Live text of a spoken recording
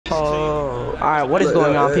Oh, alright, what is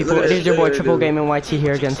going on, people? It is your boy Triple Gaming YT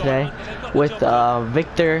here again today with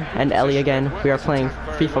Victor and Ellie again. We are playing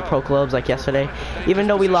FIFA Pro Clubs like yesterday. Even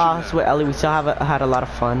though we lost with Ellie, we still had a lot of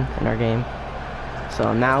fun in our game.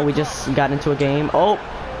 So now we just got into a game. Oh!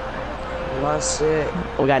 That's it.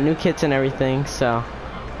 We got new kits and everything, so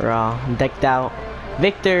we're all decked out.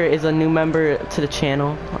 Victor is a new member to the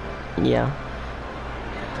channel. Yeah.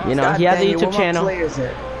 You know, he has a YouTube channel.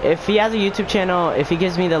 If he has a YouTube channel, if he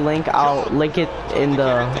gives me the link, I'll link it in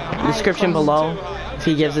the description below if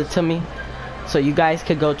he gives it to me. So you guys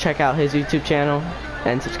could go check out his YouTube channel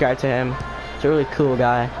and subscribe to him. He's a really cool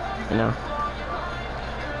guy, you know.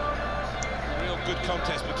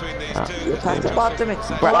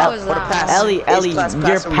 Ellie,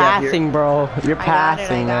 you're passing, bro. You're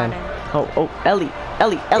passing, man. Oh, Ellie,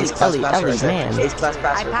 man.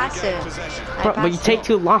 I pass it. Bro, but you take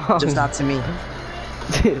too long. Just not to me.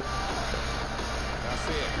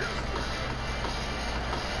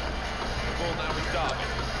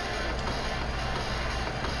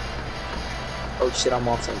 Oh shit, I'm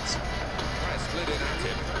offense.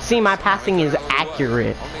 See, my passing is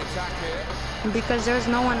accurate. Because there's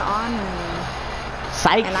no one on me.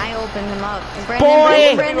 Psych. And I opened him up.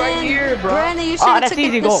 Brendan, right here, bro. Brendan, you should have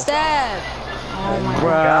taken the goal. step. Oh my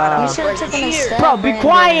Bruh. god. You should have taken a step. Bro, be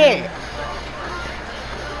quiet.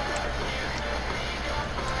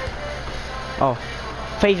 Oh,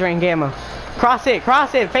 phase rain gamma. Cross it,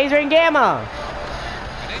 phase rain gamma.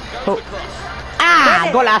 Oh.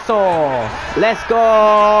 Ah, golazo. Let's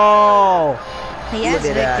go. Yes,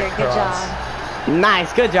 Victor, good job.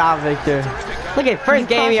 Nice, good job, Victor. Look at first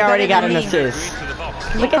game, he already got an assist.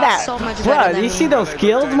 Look at that, so much bro. Do you see those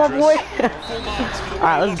skills, my boy? All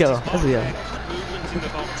right, let's go.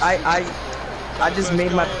 I just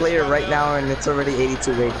made my player right now, and it's already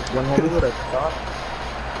 82 rated. When homie would have thought.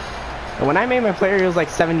 When I made my player, it was like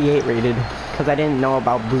 78 rated, because I didn't know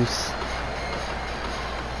about boosts.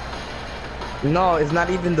 No, it's not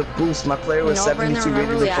even the boost. My player was 72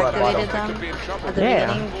 rated before I bought him. At the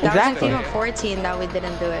beginning. Exactly. That was in FIFA 14 that we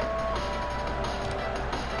didn't do it.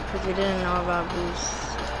 Because we didn't know about boosts.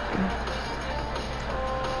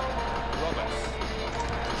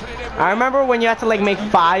 I remember when you had to like make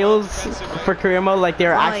files for career mode, like they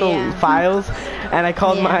were actual files, and I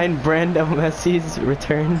called mine Brando Messi's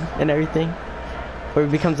return and everything, where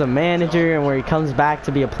he becomes a manager and where he comes back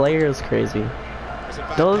to be a player. It was crazy.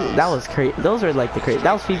 That was crazy. Those were like the crazy.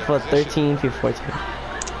 That was FIFA 13, FIFA 14. Oh,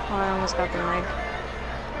 I almost got the leg.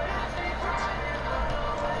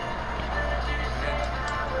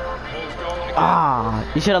 Ah,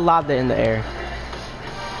 you should have lobbed it in the air.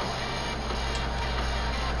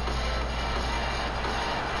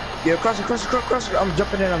 Yeah, cross it. I'm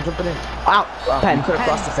jumping in. Out. Pen. You could have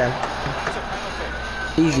crossed the fan.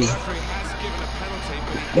 Easy.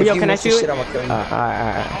 Yo, can I shoot it?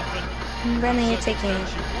 Alright. Brendan, you're taking it.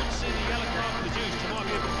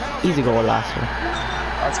 Easy goal last one.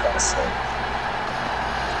 That's gotta say.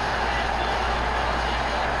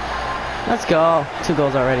 Let's go. 2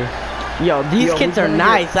 goals already. Yo, these kids are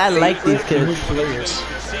nice. I like these kids.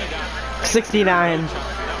 69.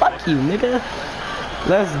 Fuck you, nigga.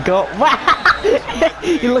 Let's go.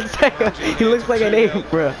 he looks like an ape,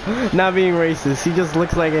 bro. Not being racist. He just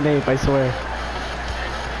looks like an ape, I swear.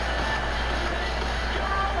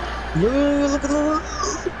 Look.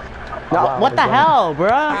 No, what the hell, bro?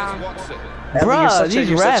 Bro, these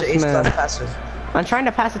refs, man. I'm trying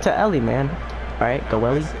to pass it to Ellie, man. All right, go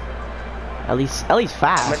Ellie. Ellie's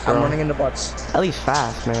fast, bro. I'm running in the butts. Ellie's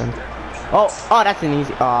fast, man. Oh, that's an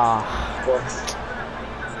easy. Oh.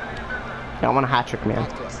 Yeah, I want a hat trick, man.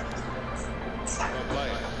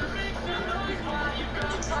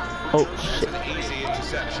 Oh shit.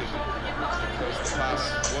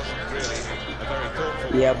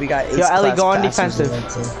 Yeah, we got. Yo, Ellie, go on defensive.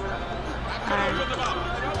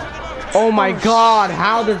 Oh my god,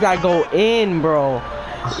 how does that go in, bro?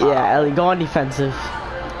 Yeah, Ellie, go on defensive.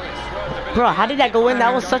 Bro, how did that go in?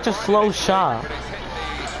 That was such a slow shot.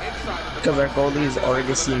 Because our goalie is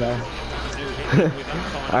already seen now.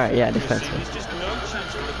 Alright, yeah, defensive.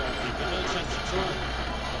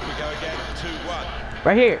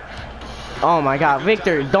 Right here. Oh my god,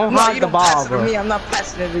 Victor, don't hog the ball, bro. Me, I'm not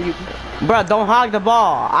passing it to you. Bro, don't hog the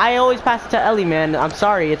ball. I always pass it to Ellie, man. I'm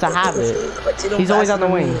sorry, it's a habit. He's always on the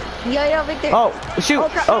wing. Yo, Victor. Oh, shoot.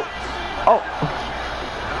 Oh.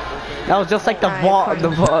 That was just like the ball,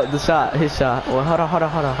 the shot, his shot. Well, hold on.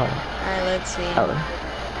 Alright, let's see.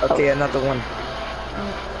 Okay, another one.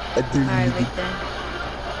 Alright, Victor.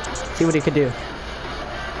 See what he could do.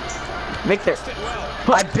 Victor.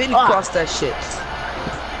 I've been across that shit.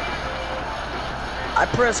 I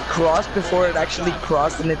pressed cross before it actually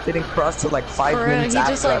crossed, and it didn't cross till like 5 minutes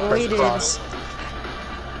after just, like, I pressed waited. cross.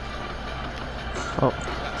 Oh.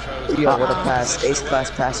 Yo, what a pass. Ace class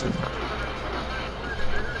passing.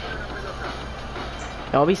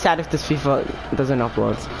 I'll be sad if this FIFA doesn't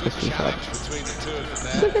upload. This FIFA.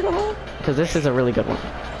 Because this is a really good one.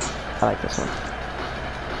 I like this one.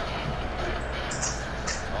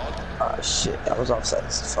 Oh shit, that was offside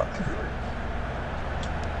as fuck.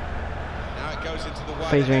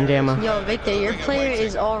 Phase ring gamma. Yo, Victor, your player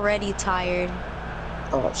is already tired.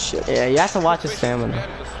 Oh shit. Yeah, you have to watch his stamina.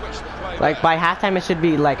 Like by halftime, it should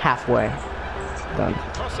be like halfway done.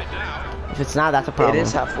 If it's not, that's a problem. It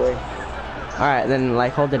is halfway. All right, then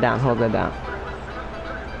like hold it down, hold it down.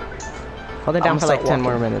 Hold it down for like 10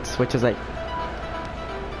 more minutes, which is like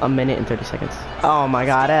a minute and 30 seconds. Oh my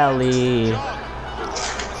God, Ellie!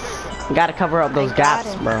 You gotta cover up those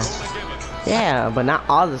gaps, bro. Yeah, but not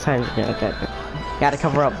all the time. Gotta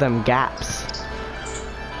cover up them gaps.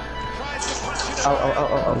 Oh,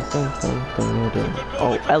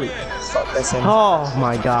 Ellie. Oh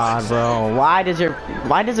my God, bro. Why does the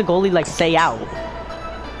goalie like stay out?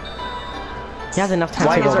 He has enough time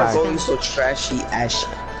to go back. Why is our goalie so trashy, ashy?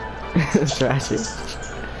 Trashy.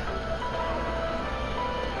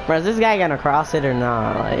 Bro, is this guy gonna cross it or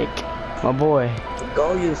not? Like, my boy.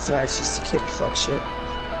 Go, you fascist kick fuck shit.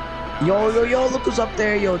 Yo, look who's up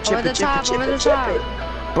there, yo. Chip it, chip it, chip it, chip it.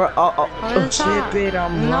 Bro, chip it,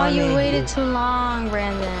 I'm running. No, you waited too long,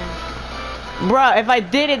 Brandon. Bro, if I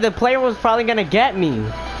did it, the player was probably gonna get me.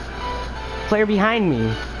 Player behind me.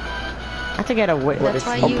 I have to get a wait. That's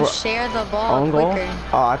why you share the ball own goal? quicker.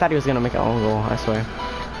 Oh, I thought he was gonna make an own goal, I swear.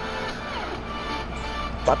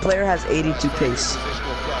 My player has 82 pace.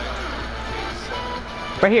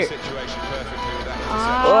 Right here.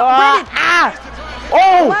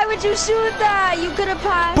 Oh! Why would you shoot that? You could have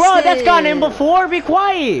passed Bro, it. that's gone in before. Be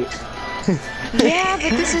quiet. Yeah,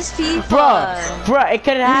 but this is FIFA. Bro, it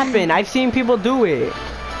could happen. I've seen people do it.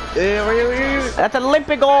 That's an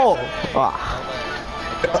Olympic goal. Oh.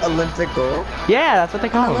 Olympic goal? Yeah, that's what they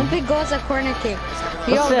call it. Olympic goal is a corner kick.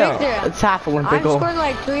 Yo, Victor, it's half Olympic goal. I've scored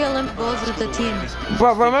like 3 Olympic goals with the team.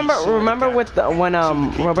 Bro, remember with when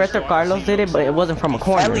Roberto Carlos did it, but it wasn't from a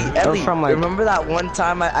corner. It was from like. Remember that one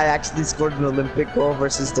time I actually scored an Olympic goal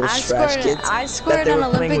versus those trash kids? I scored an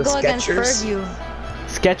Olympic goal against Fairview.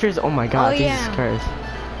 Skechers? Oh my God, Jesus Christ.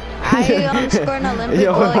 I scored an Olympic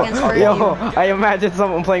goal against Fairview. Yo, I imagine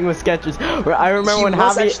someone playing with Skechers. I remember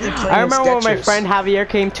when my friend Javier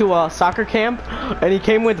came to a soccer camp, and he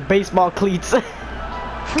came with baseball cleats.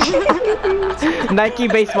 Nike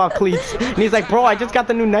baseball cleats, and he's like, bro, I just got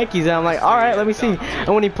the new Nikes, and I'm like, all right, let me see.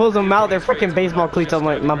 And when he pulls them out, they're freaking baseball cleats. I'm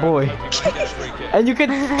like, my boy. And you could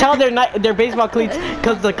tell they're baseball cleats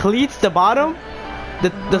because the cleats, the bottom,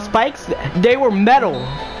 the spikes, they were metal.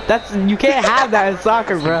 You can't have that in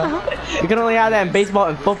soccer, bro. You can only have that in baseball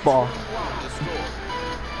and football.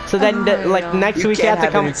 So then, like next week, you have to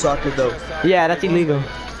come. In soccer, though. Yeah, that's illegal.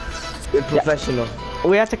 It's professional.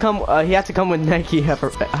 We had to come. He had to come with Nike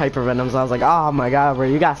hypervenoms. I was like, oh my God, bro,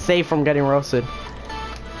 you got saved from getting roasted.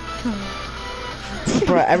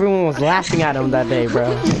 Bro, everyone was laughing at him that day,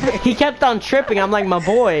 bro. He kept on tripping. I'm like, my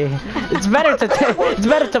boy, it's better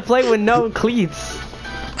to play with no cleats.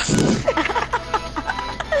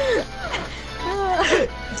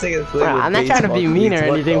 Bro, I'm not trying to be mean or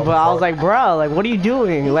anything, but I was like, bro, like, what are you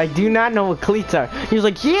doing? Like, do you not know what cleats are? He was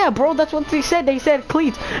like, yeah, bro, that's what they said. They said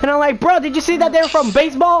cleats. And I'm like, bro, did you see that they're from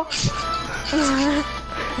baseball?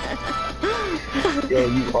 Yeah,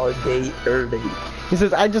 you are gay early. He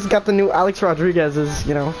says, I just got the new Alex Rodriguez's,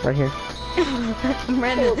 you know, right here.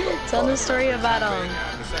 Brandon, tell the story about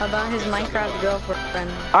his Minecraft girlfriend.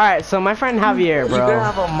 Alright, so my friend Javier, bro. You gonna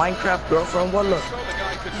have a Minecraft girlfriend? What look?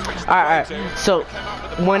 Alright, so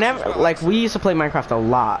whenever, like, we used to play Minecraft a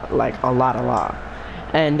lot, like a lot,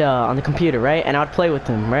 and on the computer, right? And I would play with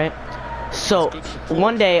him, right? So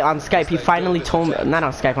one day on Skype, he finally told me, not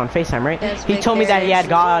on Skype, on FaceTime, right? He told me that he had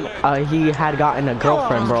gotten a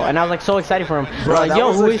girlfriend, bro, and I was like so excited for him. Bro, like,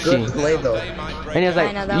 yo, who is she? And he was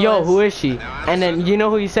like, yo, who is she? And then you know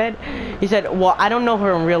who he said? He said, well, I don't know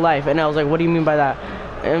her in real life. And I was like, what do you mean by that?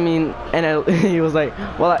 I mean, and he was like,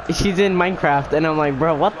 well, she's in Minecraft. And I'm like,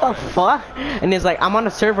 bro, what the fuck? And he's like, I'm on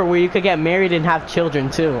a server where you could get married and have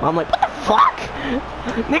children too. I'm like, what the fuck?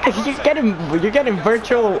 Nigga, you're getting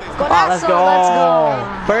virtual. Oh, let's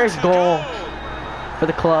go. First goal for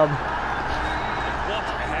the club.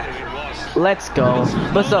 Let's go.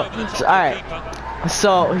 But so alright.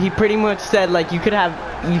 So he pretty much said like you could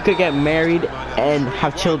get married and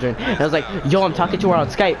have children. And I was like, yo, I'm talking to her on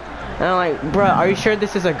Skype. And I'm like, bro, are you sure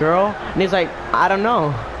this is a girl? And he's like, I don't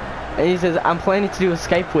know. And he says, I'm planning to do a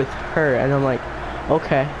Skype with her. And I'm like,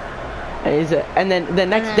 okay. And then the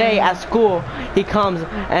next day at school, he comes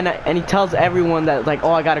and he tells everyone that, like,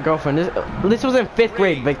 oh, I got a girlfriend. This was in 5th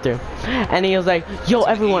grade, Victor. And he was like, yo,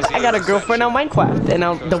 everyone, I got a girlfriend on Minecraft. And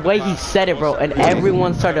the way he said it, bro, and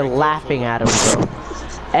everyone started laughing at him, bro.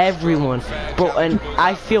 Everyone, bro. And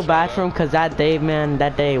I feel bad for him because that day, man,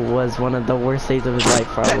 that day was one of the worst days of his life,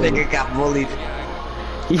 probably. That nigga got bullied.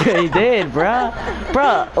 Yeah, he did, bro.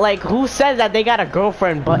 Bro, like, who says that they got a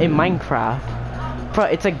girlfriend but in Minecraft? Bro,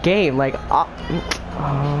 it's a game, like, I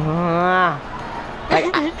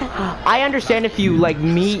understand if you, like,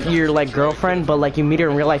 meet your, like, girlfriend, but, like, you meet her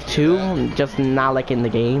in real life, too, just not, like, in the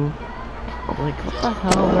game. I'm like, what the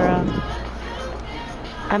hell, bro?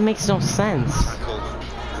 That makes no sense.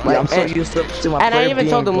 Like, I'm so used to my and I even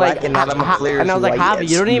told him, like, and I was like, Javi,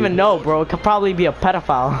 you don't even know, bro, it could probably be a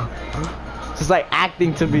pedophile. Just, like,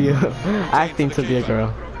 acting to be a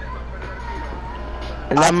girl.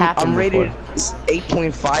 And I'm rated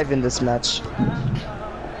 8.5 in this match.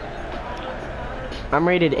 I'm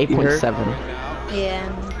rated 8.7. Yeah,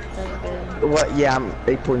 that's good. What? Yeah, I'm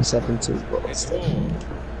 8.7 too. Bro.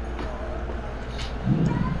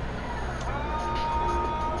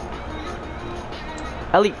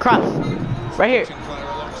 Elite cross. Right here.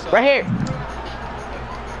 Right here.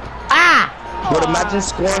 Ah! But imagine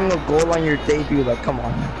scoring a goal on your debut. Like, come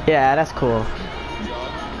on. Yeah, that's cool.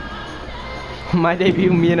 My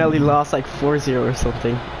debut, me and Ellie lost like 4-0 or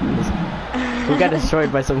something. We got destroyed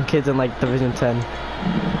by some kids in like Division 10.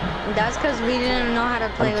 That's because we didn't know how to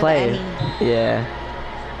play with Ellie. Yeah.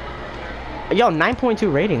 Yo,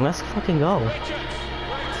 9.2 rating. Let's fucking go.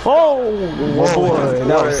 Oh, boy,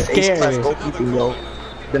 that was scary. Goalkeeping, yo.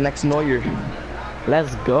 The next Neuer.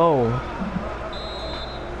 Let's go.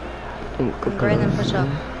 Brandon, push up.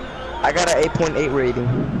 I got an 8.8 rating.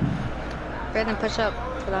 Brandon, push up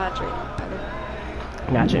for the hat trick.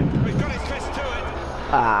 Gotcha.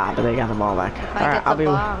 Ah, but they got the ball back. Alright, I'll be.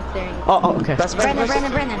 Oh, okay. Brandon.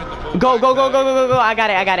 Go. I got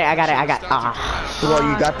it. Ah. Well,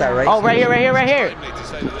 you got that right. Oh, right here.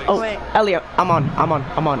 Oh, wait. Elliot, I'm on. Ah! I'm on.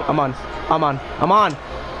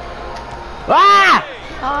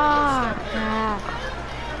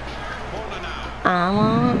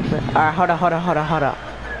 Alright, hold up.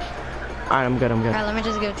 Alright, I'm good. Alright, let me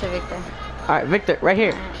just give it to Victor. Alright, Victor, right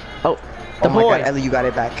here. Oh. The boy. My God, Ellie, you got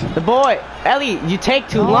it back. The boy. Ellie, you take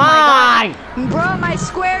too long. Bro, my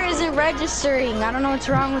square isn't registering. I don't know what's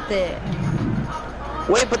wrong with it.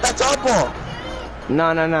 Wait, but that's our ball.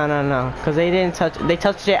 No. Because they didn't touch. They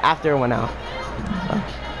touched it after it went out.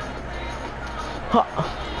 So.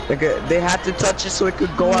 They had to touch it so it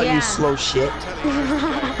could go out, you slow shit.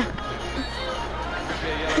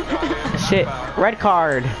 Shit. Red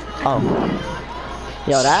card. Oh.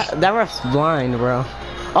 Yo, that ref's blind, bro.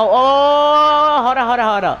 Oh, hold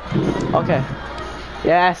up. Okay.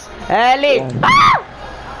 Yes. Ellie! Oh. Ah!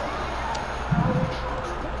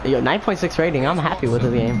 Yo, 9.6 rating. I'm happy with the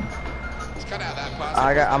game.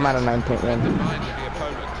 I'm at a 9.1.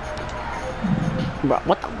 Bro,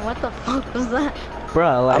 what the fuck was that?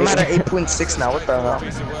 Bro, like, I'm at an 8.6 now. What the hell?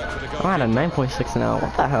 I'm at a 9.6 now.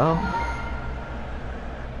 What the hell?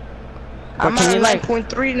 I'm at a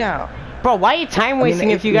 9.3 now. Bro, why are you time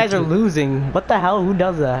wasting if you guys are losing? What the hell? Who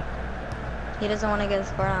does that? He doesn't want to get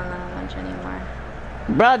scored on that much anymore.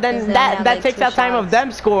 Bro, then that like takes out time of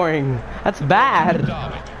them scoring. That's bad.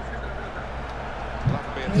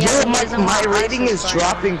 Yeah, my rating is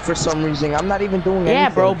dropping for some reason. I'm not even doing anything. Yeah,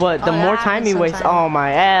 bro, but the more time you waste, oh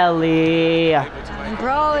my Ellie.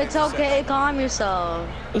 Bro, it's okay. Calm yourself.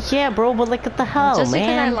 Yeah, bro, but like, what the hell, just man?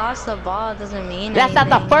 Just because I lost the ball doesn't mean that's anything.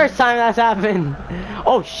 not the first time that's happened.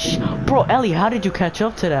 Oh, bro, Ellie, how did you catch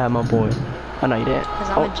up to that, my boy? Oh, no, you didn't. Because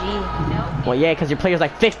I'm a G. Well, yeah, because your player's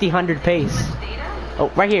like 50, 100 pace. Oh,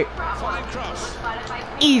 right here.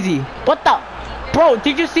 Easy. What the? Bro,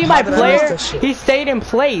 did you see my player? He stayed in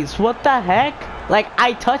place. What the heck? Like,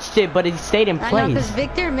 I touched it, but it stayed in place. I know, because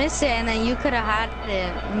Victor missed it, and then you could have had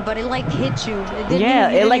it, but it, like, hit you. It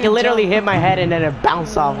didn't it literally hit my head, and then it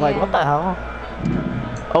bounced off. Like, what the hell?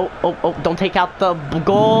 Oh, don't take out the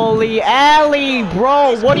goalie. Ellie,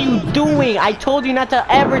 bro, what are you doing? I told you not to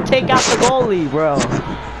ever take out the goalie, bro.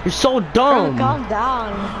 You're so dumb. Bro, calm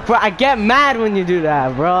down. Bro, I get mad when you do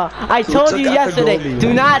that, bro. I told you yesterday,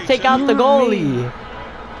 do not take out the goalie.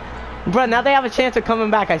 Bro, now they have a chance of coming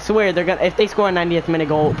back. I swear, they're gonna. If they score a 90th minute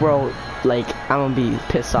goal, bro, like, I'm gonna be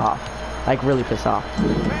pissed off. Like, really pissed off.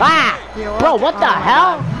 Ah! Bro, what the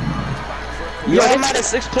hell? Yo, I'm at a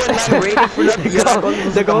 6.9 rating for nothing.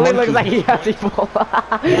 The goalie looks like he has people.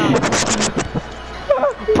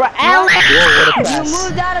 Bro, Alex! You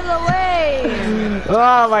moved out of the way!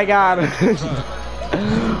 Oh my god.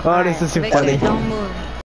 Oh, this is too Victor, funny. don't move.